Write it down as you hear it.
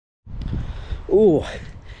Oh,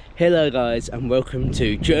 hello guys, and welcome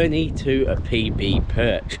to Journey to a PB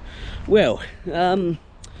Perch. Well,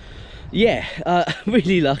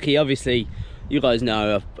 really lucky. Obviously, you guys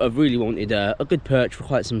know I've really wanted a good perch for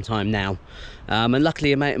quite some time now. And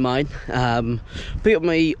luckily a mate of mine picked up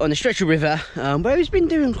me on a stretch of river where he's been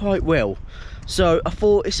doing quite well. So I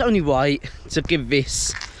thought it's only right to give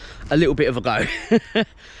this a little bit of a go.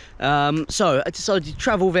 So I decided to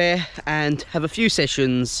travel there and have a few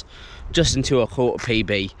sessions just until I caught a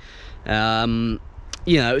PB.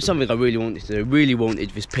 You know, it's something I really wanted to do, really wanted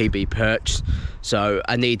this PB perch, so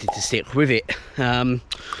I needed to stick with it.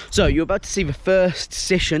 So you're about to see the first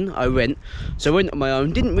session I went. So I went on my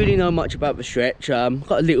own, didn't really know much about the stretch,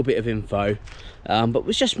 got a little bit of info, but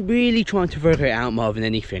was just really trying to figure it out more than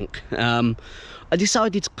anything. I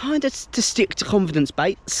decided kind of to stick to confidence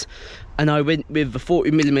baits, and I went with the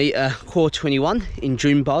 40mm Core 21 in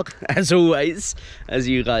June bug, as always, as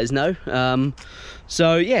you guys know.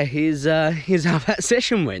 So yeah, here's how that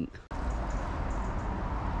session went.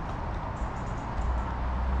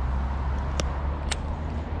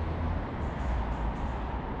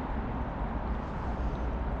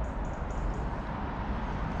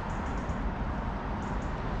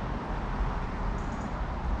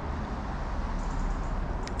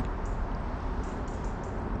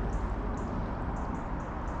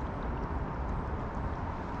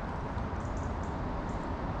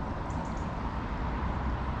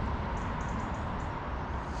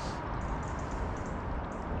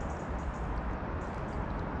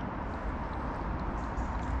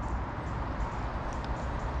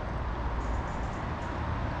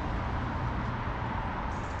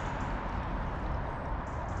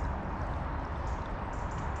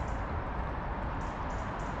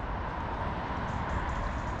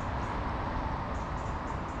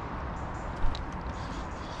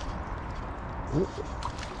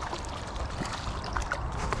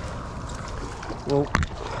 Well,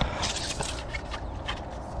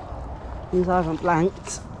 things I haven't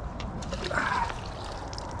blanked.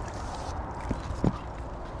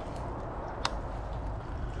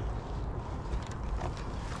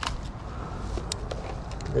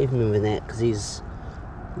 Leave him in the net because he's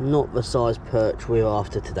not the size perch we're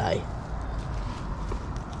after today.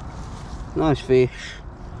 Nice fish,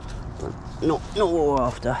 but not what we're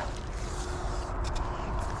after.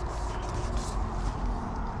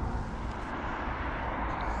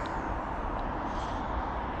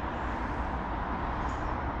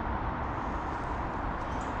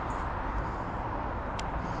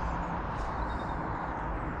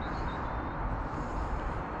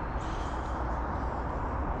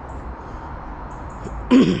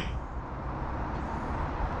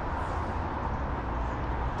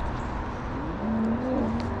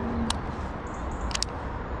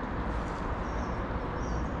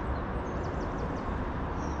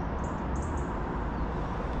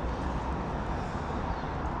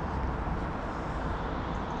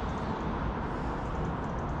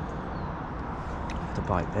 The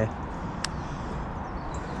bite there,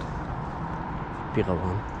 bigger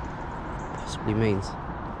one, possibly means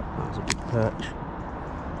that was a big perch.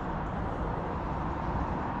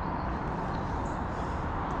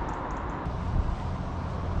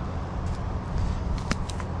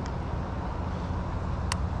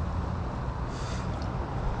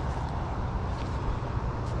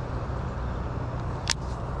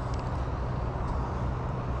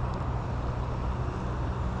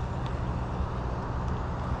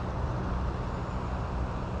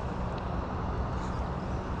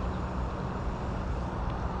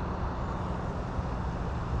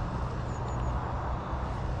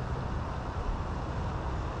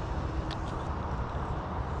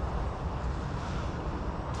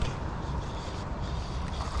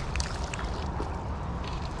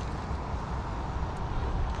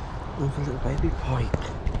 Another little baby pike.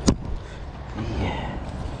 Yeah.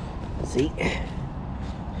 See?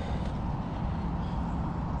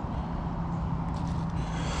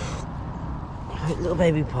 Right, little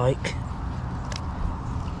baby pike.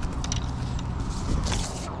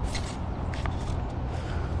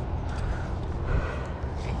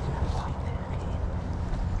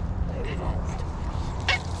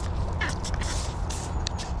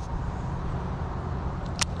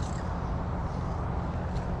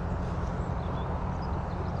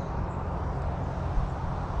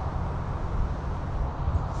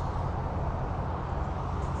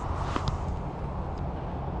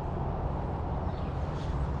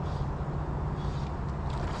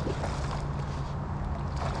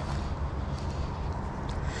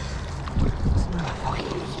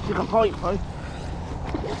 You can bite, bro.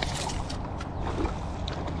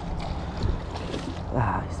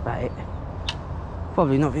 Ah, that's about it.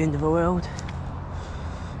 Probably not the end of the world.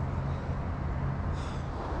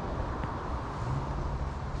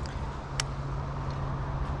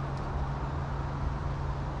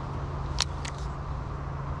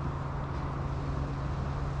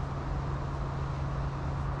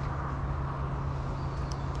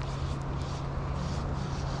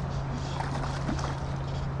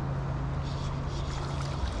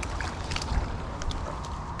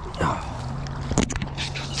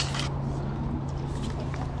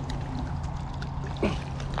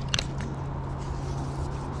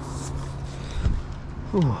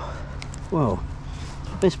 Well,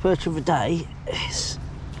 best perch of the day is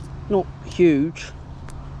not huge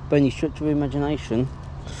by any stretch of the imagination,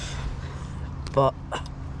 but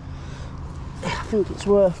I think it's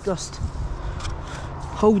worth just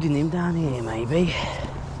holding him down here maybe.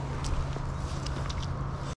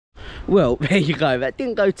 Well, there you go, that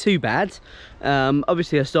didn't go too bad.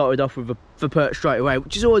 Obviously I started off with the perch straight away,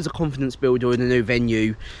 which is always a confidence builder in a new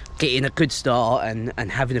venue, getting a good start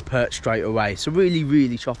and having a perch straight away. So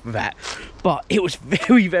really chuffed with that. But it was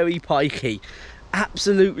very pikey,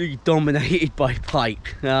 absolutely dominated by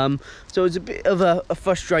pike. So it was a bit of a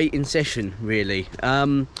frustrating session really.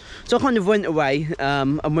 So I kind of went away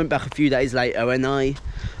and went back a few days later, and I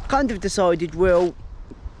kind of decided, well,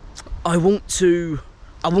 I want to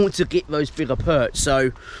get those bigger perch,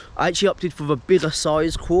 so I actually opted for the bigger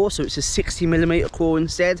size core, so it's a 60mm core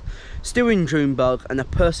instead, still in June bug, and I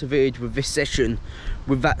persevered with this session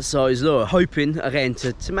with that size lure, hoping again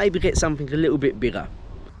to maybe get something a little bit bigger.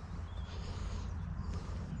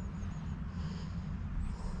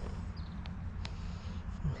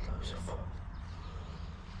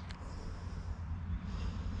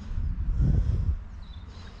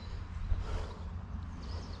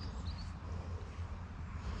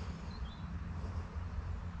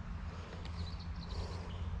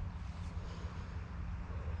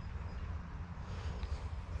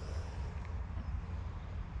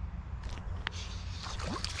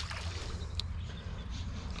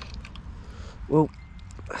 Well,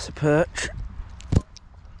 that's a perch.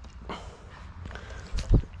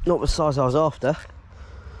 Not the size I was after.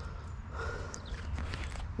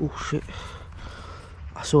 Oh shit.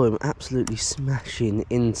 I saw him absolutely smashing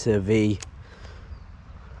into the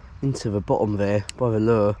bottom there by the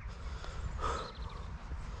lure.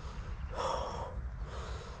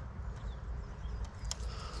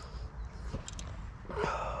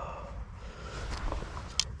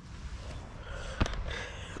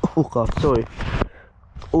 Oh god, sorry.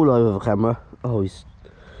 All over the camera. Oh, he's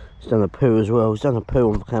done a poo as well. He's done a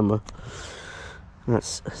poo on the camera.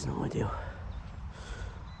 That's not ideal.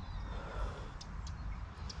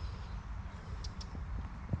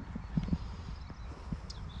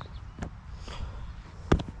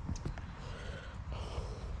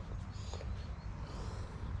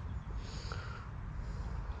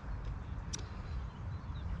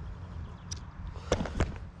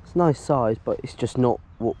 It's a nice size, but it's just not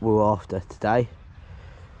what we're after today.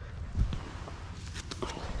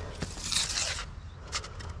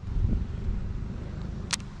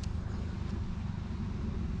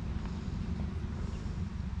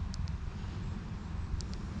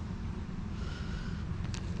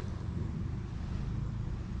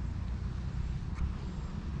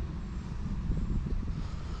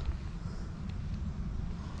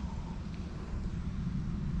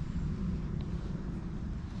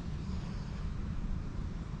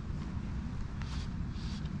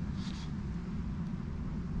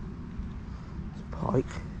 Pike.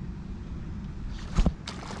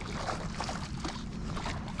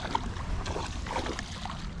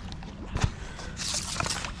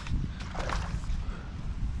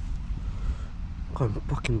 Going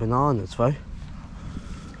fucking bananas though.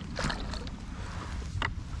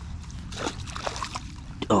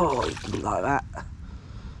 Oh, he didn't like that.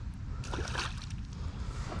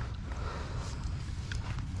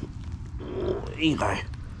 Oh, there you go.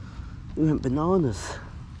 He went bananas.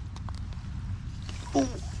 Oh.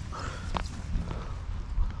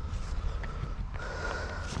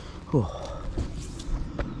 Oh.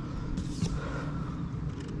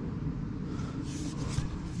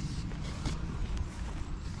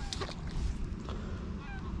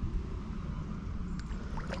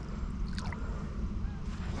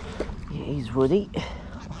 Yeah, he's woody.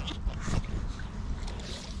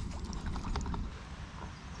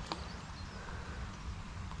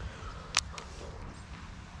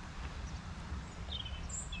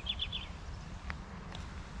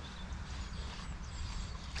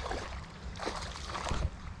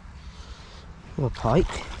 A pike.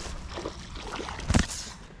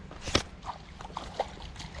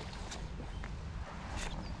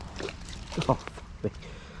 Oh, off me.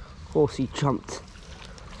 Horsey jumped.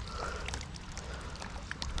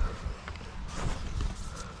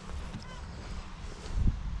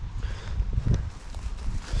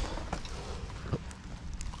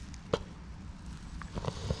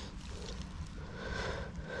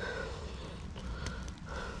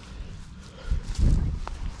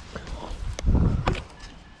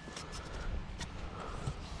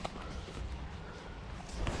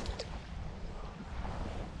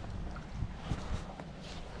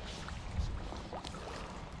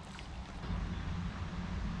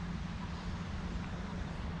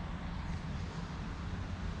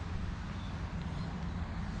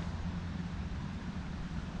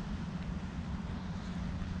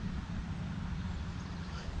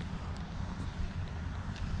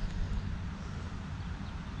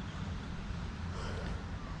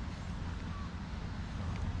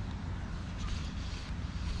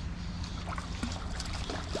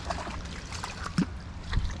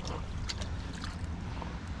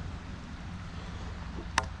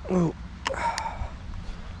 Oh.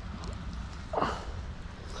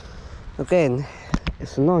 Again,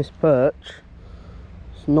 it's a nice perch.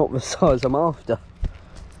 It's not the size I'm after.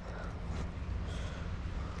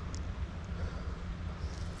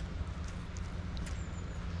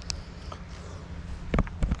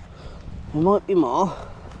 There might be more.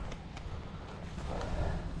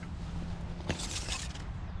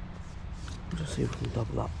 Just see if we can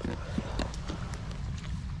double up.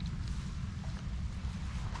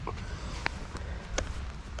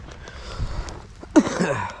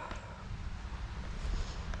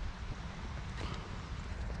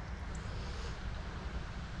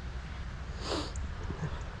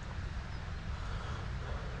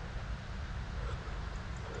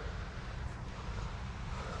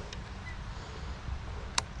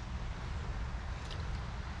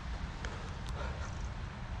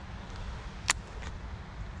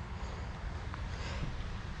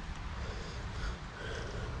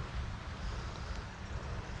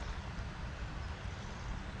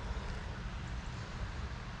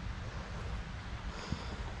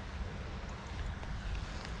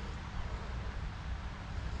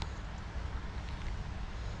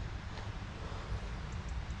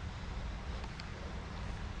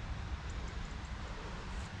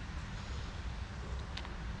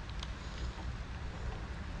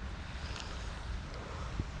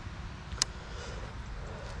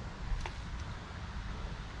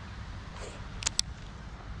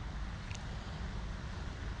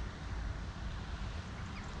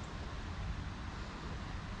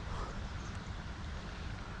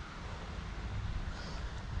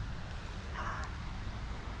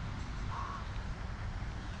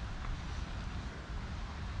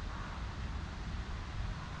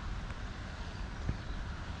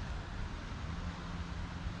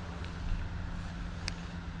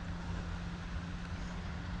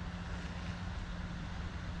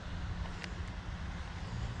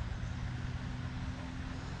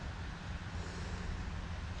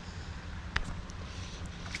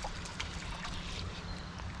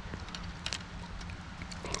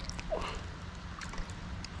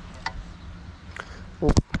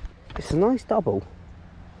 Well, it's a nice double.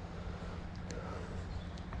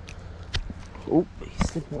 Oh, he's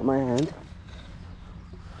slipping out of my hand.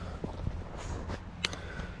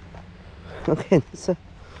 Again, it's a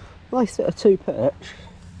nice set of two perch.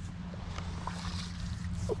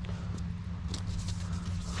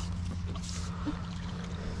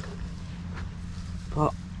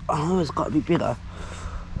 But I know it's got to be bigger.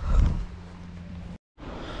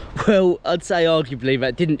 Well, I'd say arguably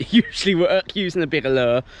that didn't usually work using a bigger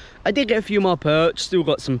lure. I did get a few more perch, still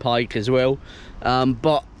got some pike as well,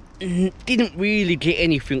 but didn't really get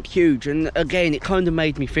anything huge. And again, it kind of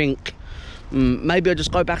made me think, maybe I'll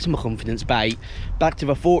just go back to my confidence bait, back to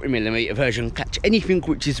the 40mm version, catch anything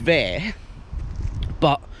which is there,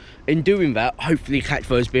 but in doing that, hopefully catch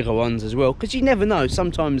those bigger ones as well, because you never know,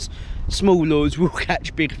 sometimes small lures will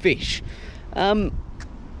catch big fish.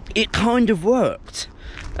 It kind of worked.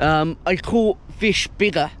 I caught fish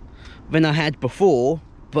bigger than I had before,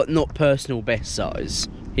 but not personal best size.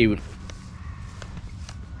 He would.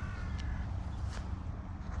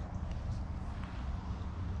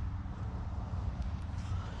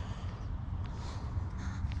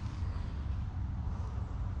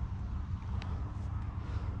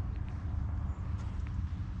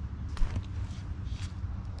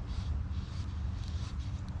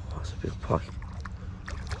 Oh, that's a big pike.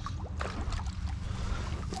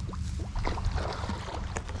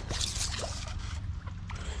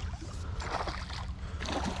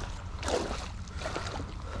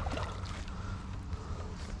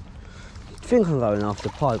 I think I'm going after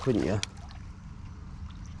pike, wouldn't you?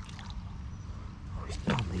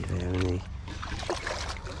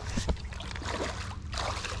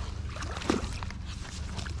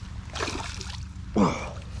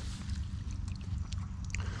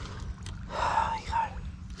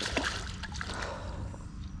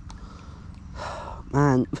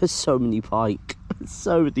 Man, there's so many pike.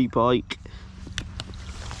 So many pike.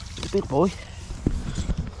 Big boy.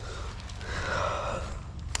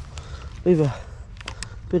 Be the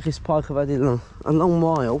biggest pike I've had in a long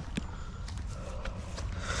while.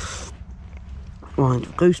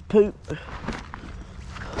 Right, goose poop.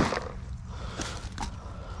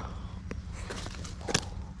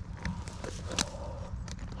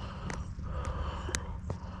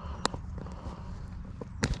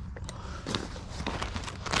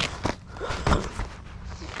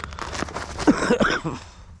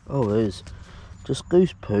 Oh, there's just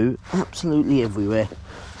goose poo absolutely everywhere.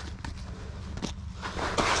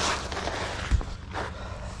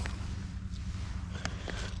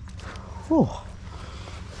 Oh.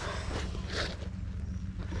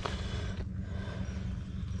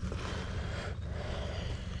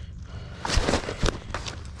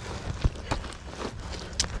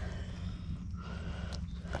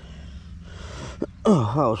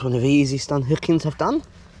 Oh, that was one of the easiest unhookings I've done.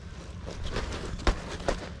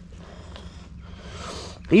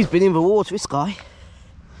 He's been in the water, this guy.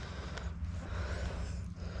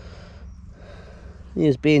 He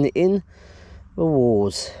has been in the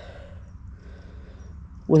wars.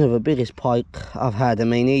 One of the biggest pike I've had. I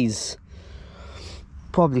mean, he's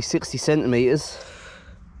probably 60 centimetres.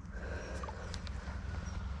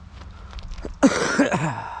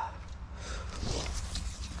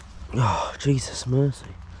 Oh, Jesus mercy.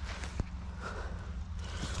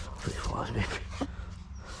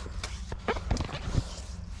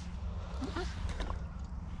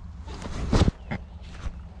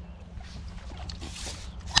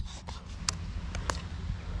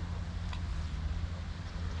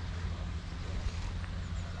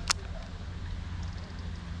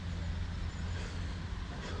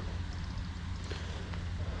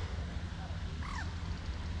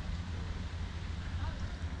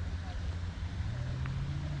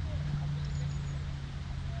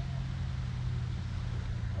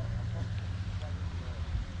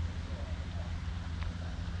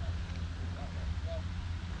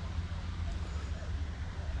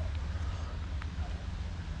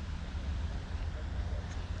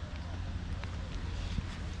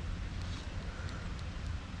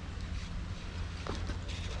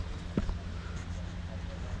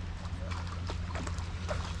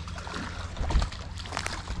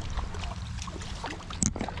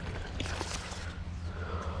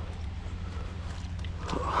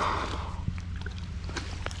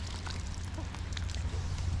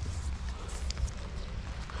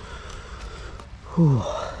 Ooh,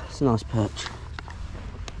 it's a nice perch.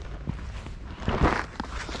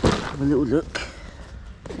 Have a little look.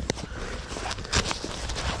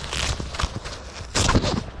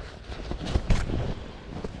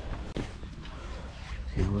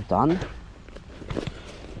 See what we've done.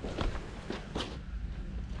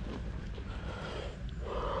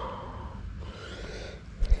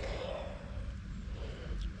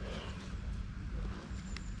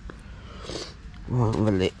 Right on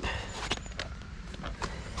the lip.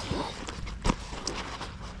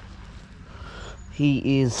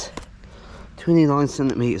 He is 29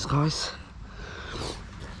 centimetres, guys.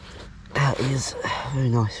 That is a very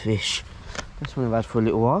nice fish. That's one I've had for a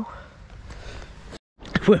little while.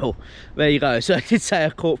 Well, there you go. So I did say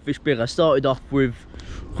I caught fish big. I started off with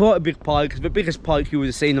quite a big pike, the biggest pike you would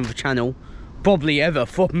have seen on the channel, probably ever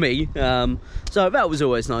for me. So that was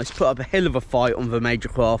always nice. Put up a hell of a fight on the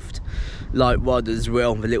MajorCraft light rod as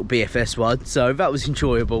well, the little BFS rod. So that was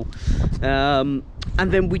enjoyable.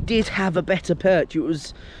 And then we did have a better perch. It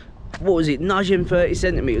was, what was it, nudging 30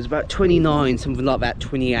 centimetres, about 29, something like that,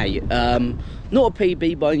 28. Not a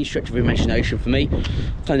PB by any stretch of imagination for me.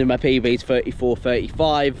 Kind of my PB is 34,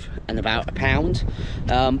 35 and about a pound.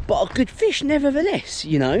 But a good fish nevertheless,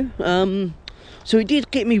 you know. So it did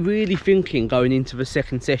get me really thinking going into the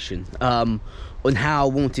second session on how I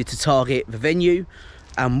wanted to target the venue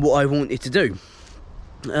and what I wanted to do.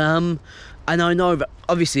 And I know that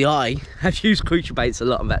obviously I have used creature baits a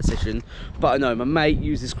lot on that session, but I know my mate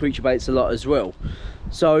uses creature baits a lot as well.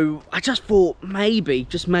 So I just thought maybe,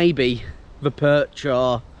 just maybe, the perch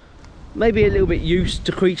are maybe a little bit used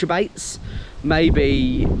to creature baits.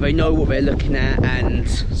 Maybe they know what they're looking at, and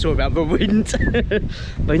sorry about the wind.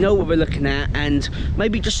 They know what they're looking at, and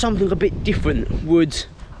maybe just something a bit different would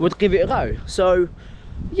give it a go. So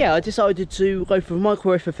yeah, I decided to go for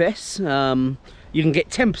micro FFS. You can get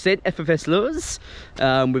 10% FFS lures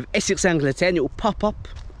with Essex Angler 10. It will pop up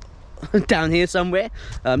down here somewhere.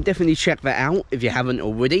 Definitely check that out if you haven't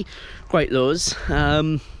already. Great lures.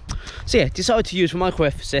 So yeah, decided to use for micro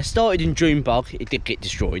FFS. Started in June bug. It did get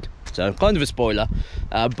destroyed. So kind of a spoiler,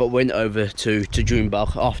 but went over to June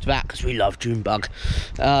bug after that because we love June bug.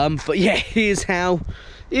 But yeah, here's how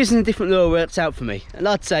using a different lure works out for me, and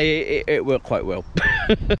I'd say it worked quite well.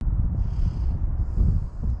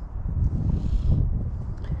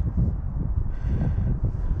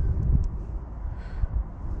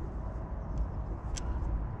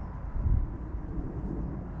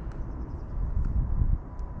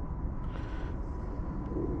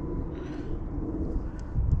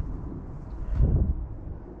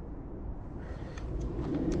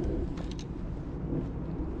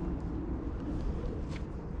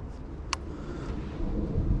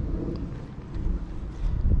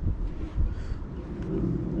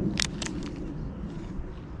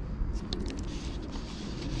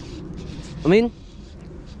 I'm in.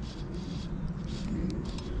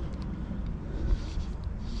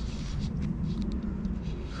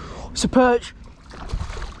 It's a perch.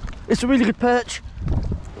 It's a really good perch.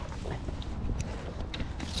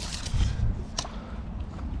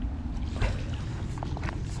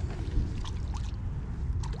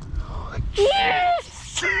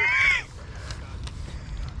 Yes!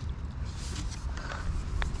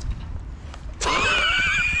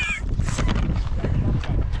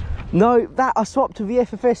 No, that I swapped to the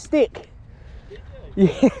FFS stick.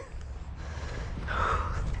 Yeah.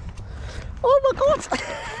 Oh my god!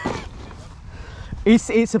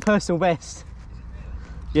 It's a personal best.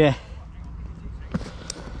 Yeah.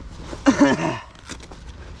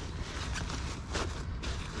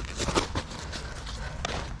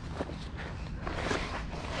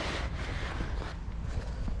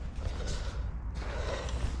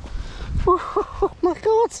 Oh my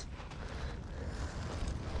god!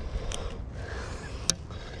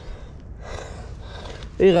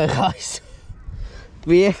 Here you go, guys.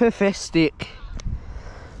 The FFS stick.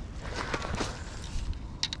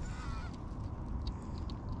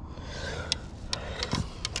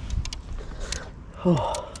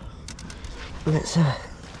 Oh, let's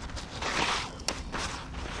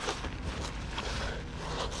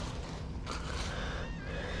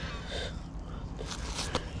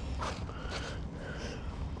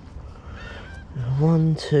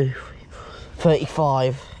 1, 2,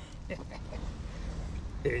 35.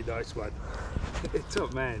 Yeah, nice one.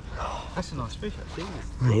 Top man. That's a nice fish actually,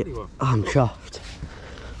 isn't it? Mate, I'm chuffed.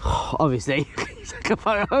 Obviously, take a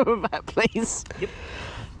photo of that, please. Yep.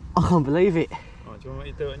 I can't believe it. Oh, do you want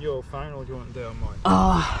me to do it on your phone or do you want to do it on mine?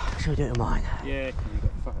 Ah, shall we do it on mine? Yeah, because you've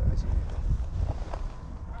got photos.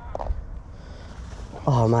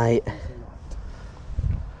 Oh, mate.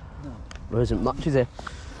 There isn't much, is there?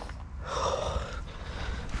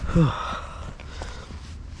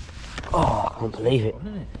 Oh, I can't believe it.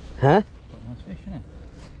 Huh? Nice fish, isn't it?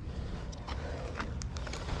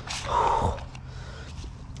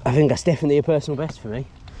 I think that's definitely a personal best for me.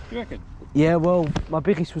 You reckon? Yeah, well, my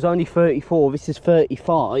biggest was only 34, this is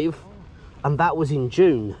 35, and that was in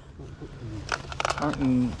June.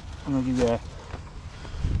 I'm going to give you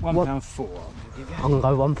 £1.4. I'm going to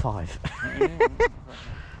go 1.5.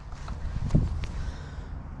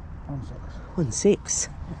 1.6.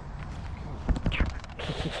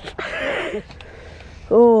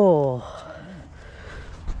 Oh,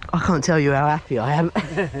 I can't tell you how happy I am.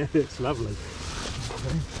 It's lovely.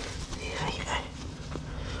 There you go.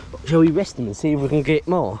 Shall we rest them and see if we can get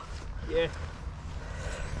more? Yeah.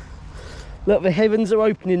 Look, the heavens are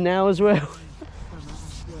opening now as well.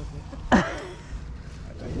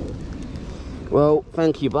 Well,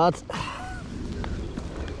 thank you, bud.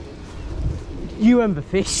 You and the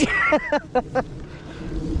fish.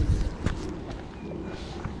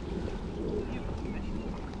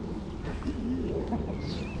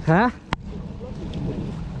 Huh?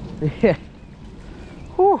 Yeah.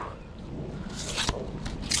 Whew.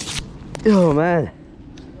 Oh man.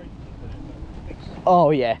 Oh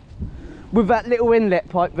yeah. With that little inlet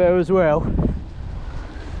pipe there as well.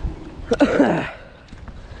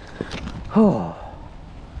 Oh.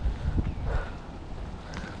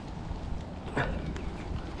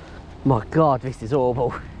 My god, this is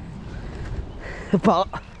horrible. But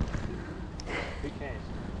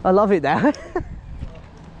I love it now.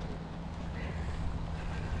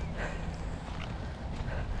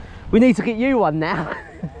 We need to get you one now.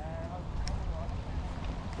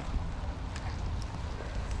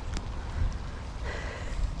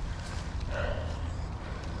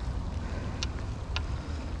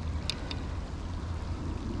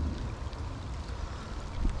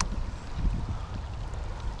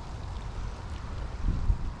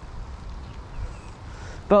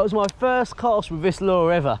 But it was my first cast with this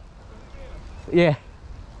lure ever. Yeah.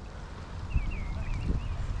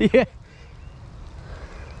 Yeah.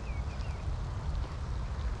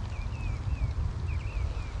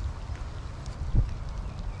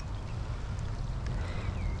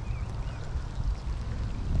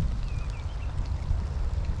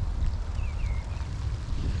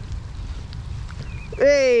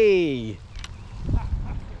 Hey!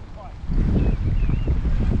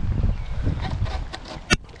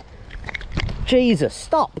 Jesus,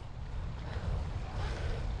 stop!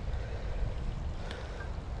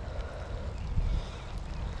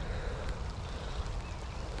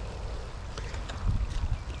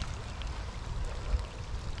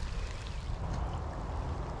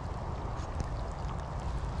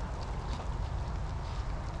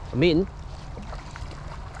 I'm in.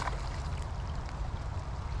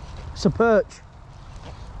 It's a perch.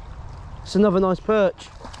 It's another nice perch.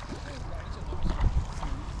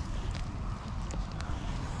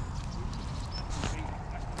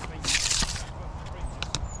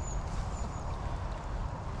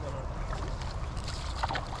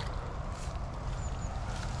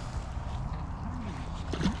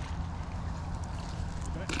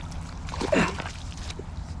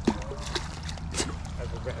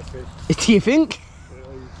 Do you think?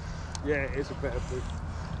 Yeah, it's a better fish.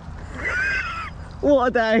 What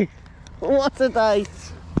a day! What a day!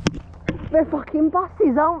 They're fucking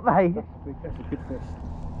buses, aren't they? That's a good fish.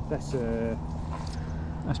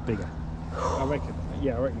 That's bigger. I reckon.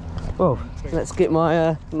 Yeah, I reckon. Well, let's get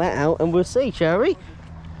my mat out and we'll see, shall we?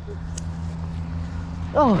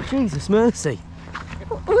 Oh, Jesus mercy!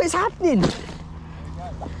 What is happening?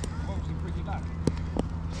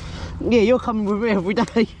 Yeah, you're coming with me every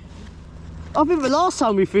day. I think the last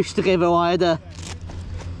time we fished together I had a...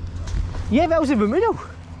 Yeah, that was in the middle.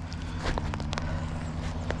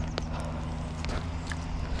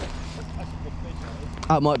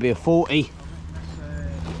 That might be a 40.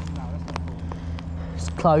 It's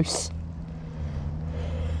close.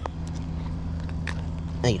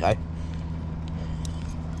 There you go.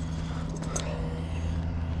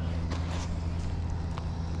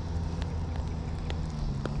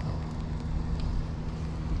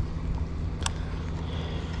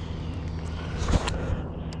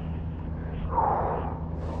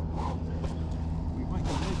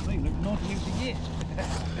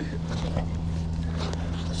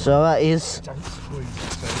 So that is... Don't squeeze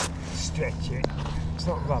it, so stretch it. It's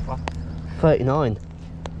not rubber. 39.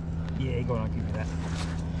 Yeah, go on, I'll give you that.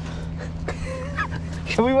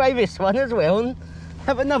 Shall we weigh this one as well and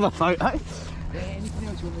have another photo? Yeah, anything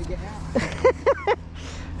else you want me to get out?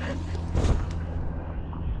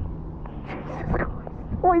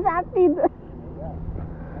 What is happening?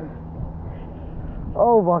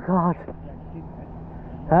 Oh my god.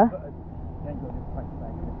 Huh?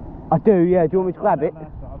 I do, yeah. Do you want me to grab it?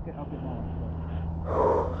 I'll get mine.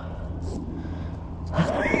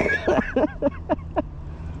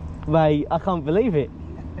 Mate, I can't believe it.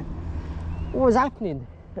 What is happening?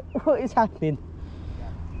 What is happening?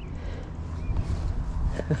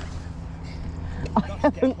 I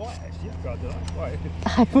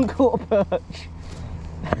haven't caught a perch.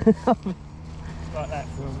 Like that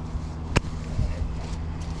from...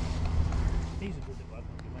 These are good at one.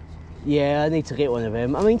 Yeah, I need to get one of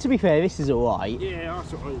them. I mean, to be fair, this is alright. Yeah,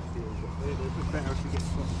 that's what I feel. They're better if you get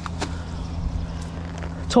some.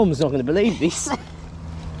 Tom's not going to believe this.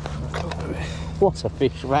 What a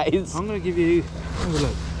fish that is. I'm going to give you... Have a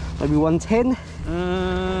look. Maybe 110?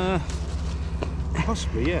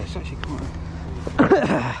 Possibly, yeah. It's actually quite...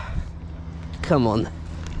 Come on.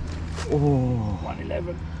 Oh.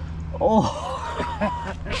 111. Oh.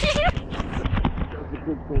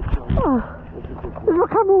 Oh.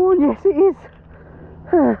 Come on, yes it is.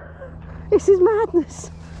 This is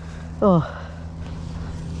madness. Oh.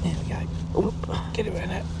 There we go. Oh, get it around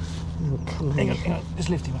that. Oh, come on. Hang on. Just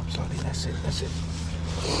lift him up slightly. That's it. That's it.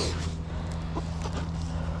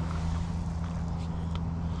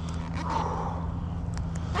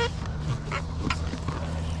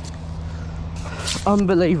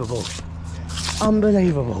 Unbelievable.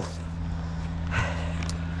 Unbelievable.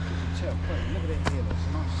 Look at it here. It's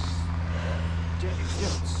nice.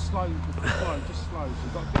 It's just slow. Just slow. So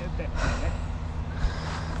you've got a bit of depth in there.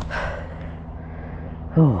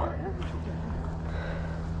 Oh.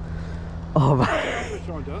 Oh, mate. I'm going to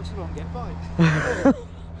try and do it so I can get a bite.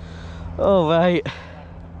 Oh, mate.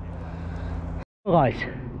 Right.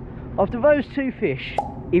 After those two fish,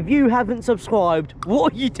 if you haven't subscribed,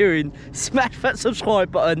 what are you doing? Smash that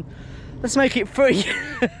subscribe button. Let's make it free.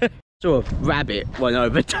 Sort of rabbit went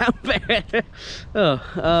over down there.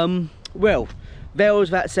 Oh, well, there was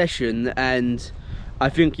that session, and I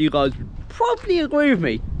think you guys probably agree with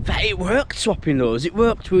me that it worked, swapping lures. It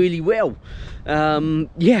worked really well.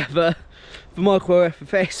 Yeah, for Micro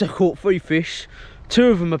FFS, I caught 3 fish. 2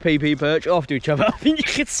 of them are PP perch after each other. I think you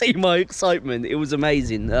could see my excitement. It was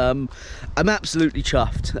amazing. I'm absolutely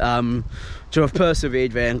chuffed to have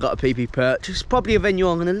persevered there and got a PP perch. It's probably a venue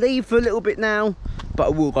I'm going to leave for a little bit now. but I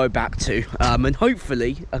will go back to, and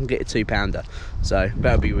hopefully I can get a 2-pounder, so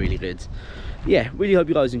that'll be really good. Yeah, really hope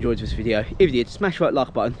you guys enjoyed this video. If you did, smash that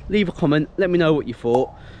like button, leave a comment, let me know what you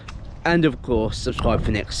thought, and of course subscribe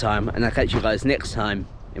for next time, and I'll catch you guys next time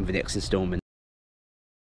in the next installment.